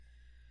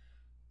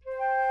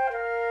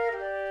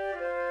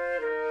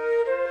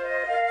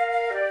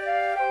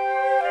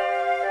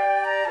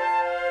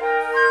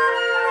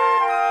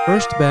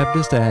First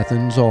Baptist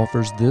Athens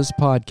offers this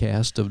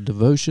podcast of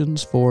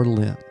devotions for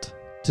Lent.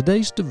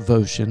 Today's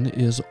devotion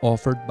is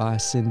offered by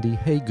Cindy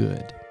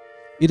Haygood.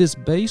 It is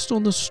based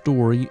on the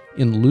story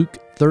in Luke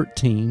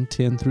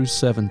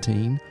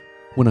 13:10-17,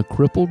 when a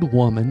crippled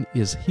woman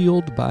is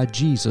healed by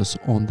Jesus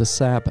on the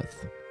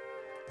Sabbath.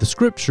 The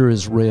scripture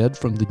is read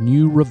from the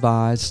New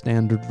Revised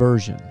Standard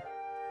Version.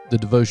 The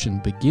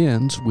devotion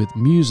begins with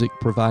music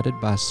provided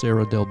by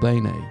Sarah Del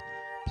Bene,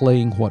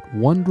 playing What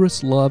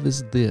Wondrous Love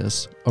Is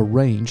This,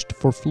 arranged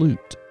for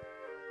flute.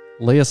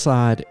 Lay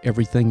aside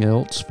everything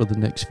else for the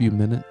next few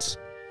minutes.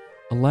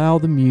 Allow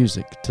the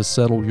music to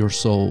settle your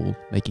soul,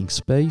 making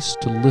space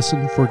to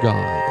listen for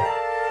God.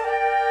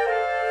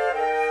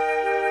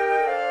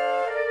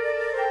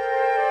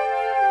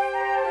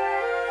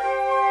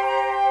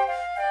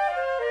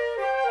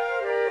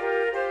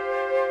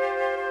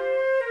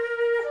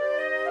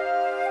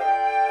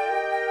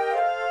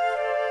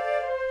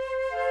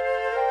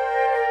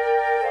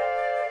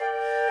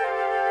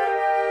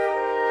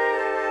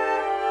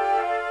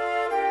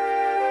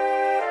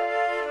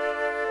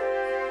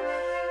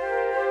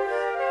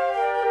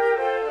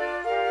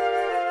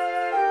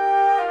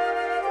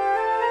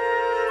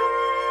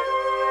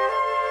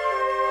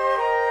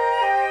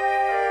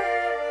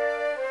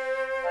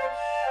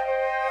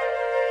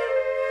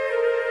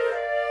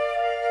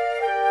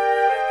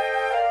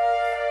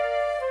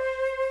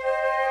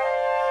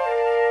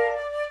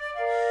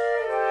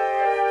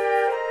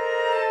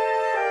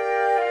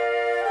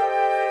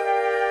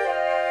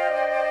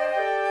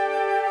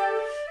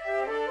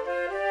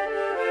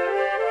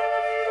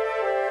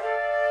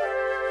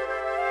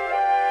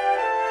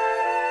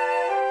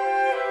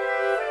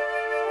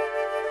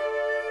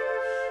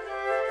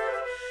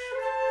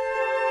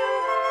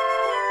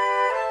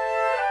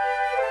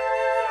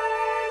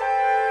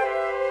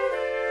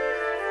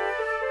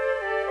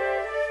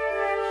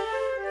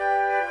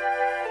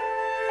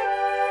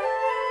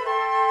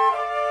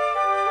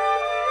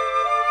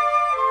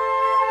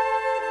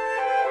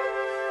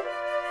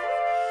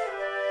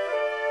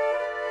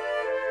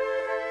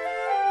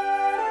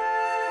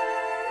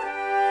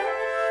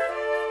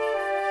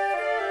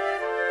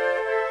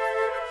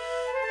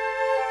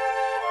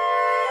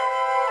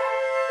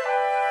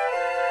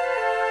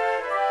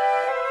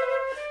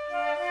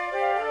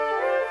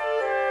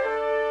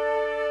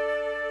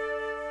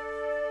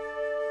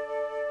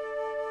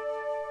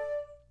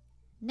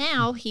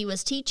 Now he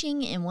was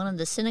teaching in one of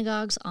the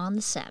synagogues on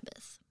the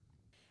Sabbath.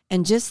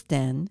 And just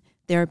then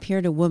there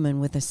appeared a woman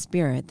with a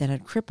spirit that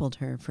had crippled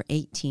her for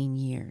 18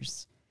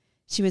 years.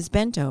 She was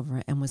bent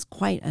over and was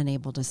quite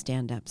unable to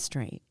stand up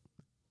straight.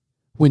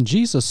 When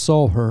Jesus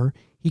saw her,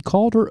 he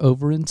called her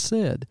over and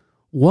said,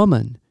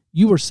 "Woman,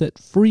 you are set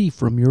free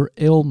from your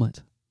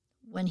ailment."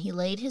 When he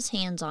laid his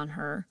hands on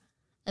her,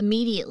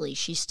 immediately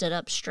she stood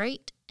up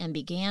straight and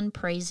began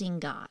praising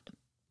God.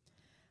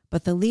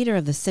 But the leader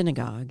of the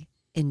synagogue,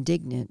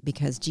 indignant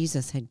because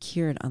Jesus had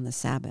cured on the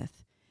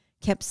Sabbath,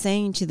 kept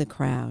saying to the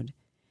crowd,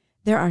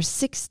 "There are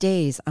 6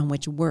 days on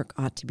which work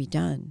ought to be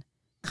done.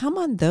 Come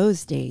on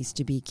those days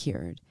to be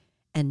cured,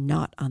 and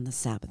not on the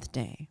Sabbath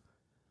day."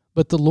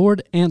 But the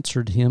Lord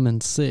answered him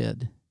and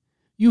said,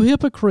 "You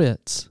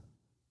hypocrites!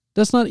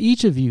 Does not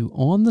each of you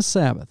on the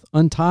Sabbath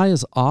untie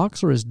his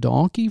ox or his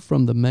donkey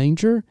from the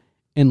manger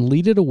and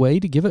lead it away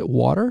to give it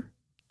water?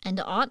 And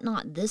ought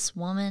not this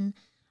woman,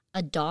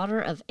 a daughter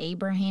of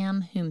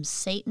Abraham, whom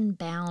Satan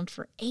bound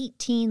for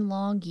 18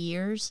 long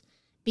years,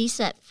 be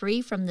set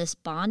free from this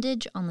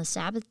bondage on the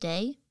Sabbath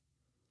day?"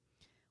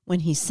 When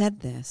he said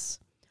this,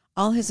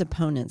 all his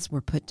opponents were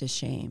put to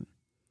shame,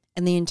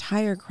 and the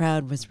entire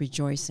crowd was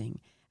rejoicing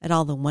at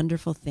all the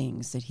wonderful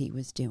things that he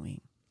was doing.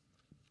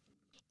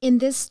 In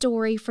this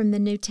story from the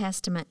New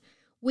Testament,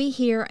 we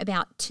hear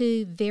about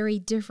two very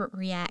different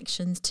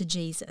reactions to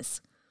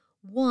Jesus.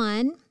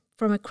 One,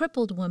 from a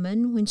crippled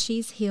woman, when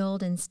she's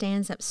healed and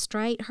stands up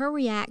straight, her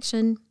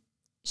reaction,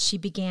 she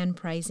began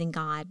praising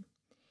God.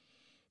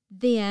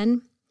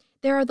 Then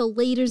there are the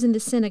leaders in the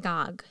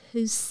synagogue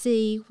who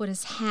see what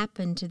has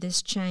happened to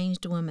this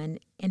changed woman,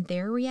 and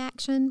their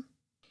reaction,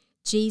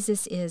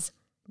 Jesus is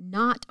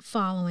not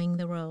following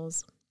the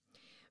rules.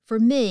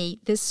 For me,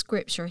 this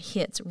scripture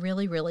hits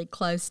really, really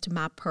close to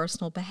my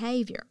personal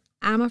behavior.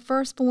 I'm a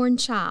firstborn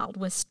child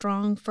with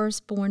strong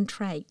firstborn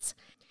traits.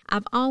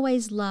 I've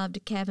always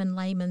loved Kevin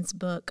Lehman's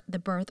book, The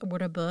Birth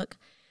Order Book,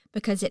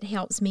 because it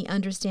helps me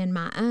understand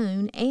my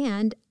own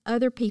and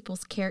other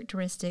people's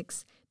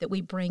characteristics that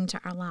we bring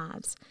to our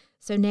lives.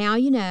 So now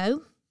you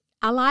know,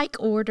 I like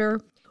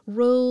order,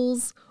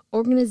 rules,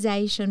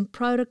 organization,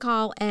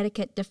 protocol,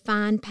 etiquette,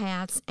 defined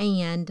paths,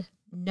 and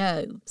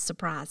no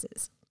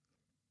surprises.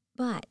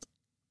 But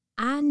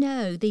I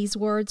know these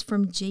words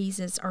from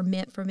Jesus are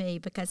meant for me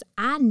because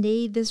I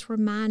need this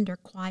reminder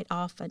quite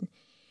often.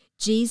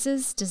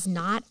 Jesus does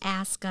not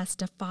ask us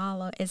to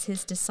follow as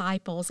his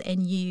disciples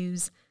and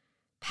use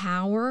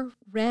power,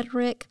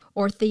 rhetoric,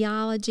 or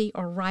theology,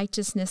 or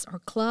righteousness, or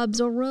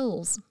clubs, or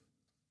rules.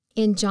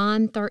 In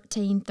John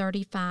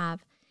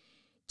 13:35,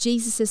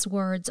 Jesus'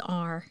 words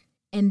are,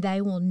 "And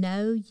they will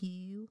know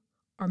you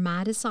are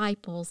my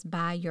disciples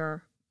by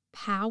your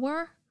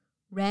power,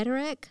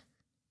 rhetoric,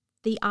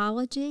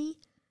 theology,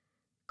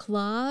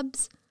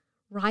 clubs,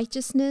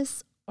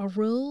 righteousness, or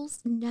rules?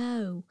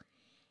 No.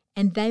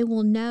 And they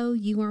will know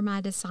you are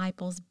my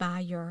disciples by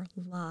your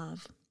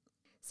love.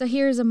 So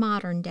here's a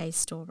modern day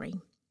story.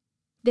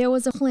 There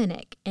was a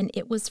clinic, and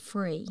it was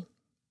free.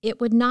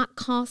 It would not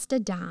cost a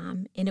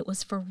dime, and it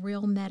was for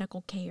real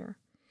medical care.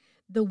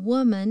 The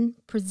woman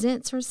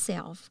presents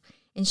herself,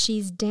 and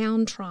she's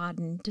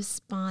downtrodden,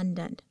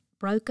 despondent,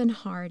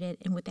 broken-hearted,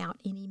 and without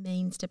any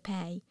means to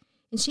pay.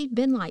 And she'd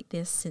been like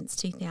this since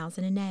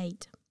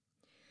 2008.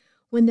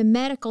 When the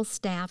medical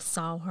staff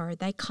saw her,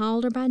 they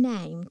called her by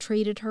name,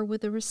 treated her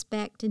with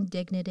respect and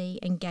dignity,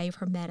 and gave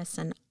her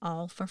medicine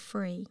all for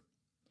free.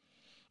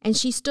 And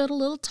she stood a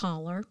little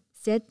taller,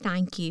 said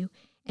thank you,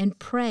 and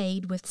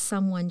prayed with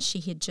someone she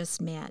had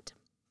just met.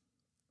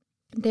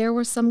 There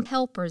were some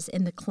helpers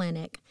in the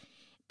clinic.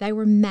 They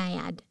were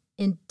mad,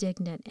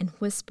 indignant, and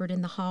whispered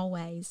in the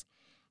hallways,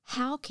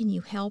 "How can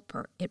you help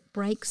her? It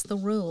breaks the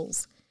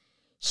rules.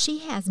 She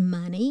has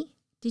money.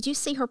 Did you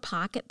see her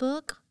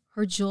pocketbook,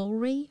 her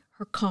jewelry,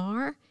 her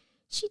car?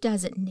 She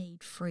doesn't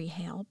need free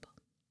help."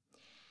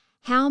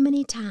 How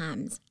many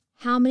times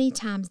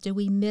do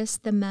we miss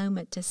the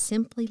moment to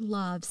simply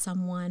love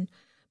someone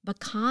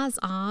because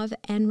of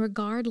and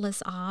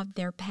regardless of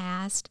their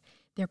past,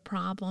 their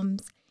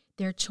problems,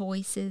 their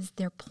choices,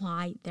 their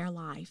plight, their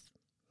life?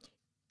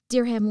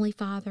 Dear Heavenly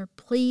Father,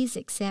 please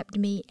accept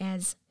me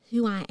as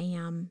who I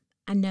am.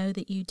 I know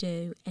that you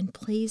do, and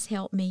please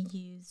help me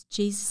use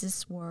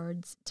Jesus'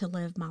 words to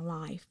live my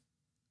life.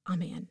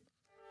 Amen.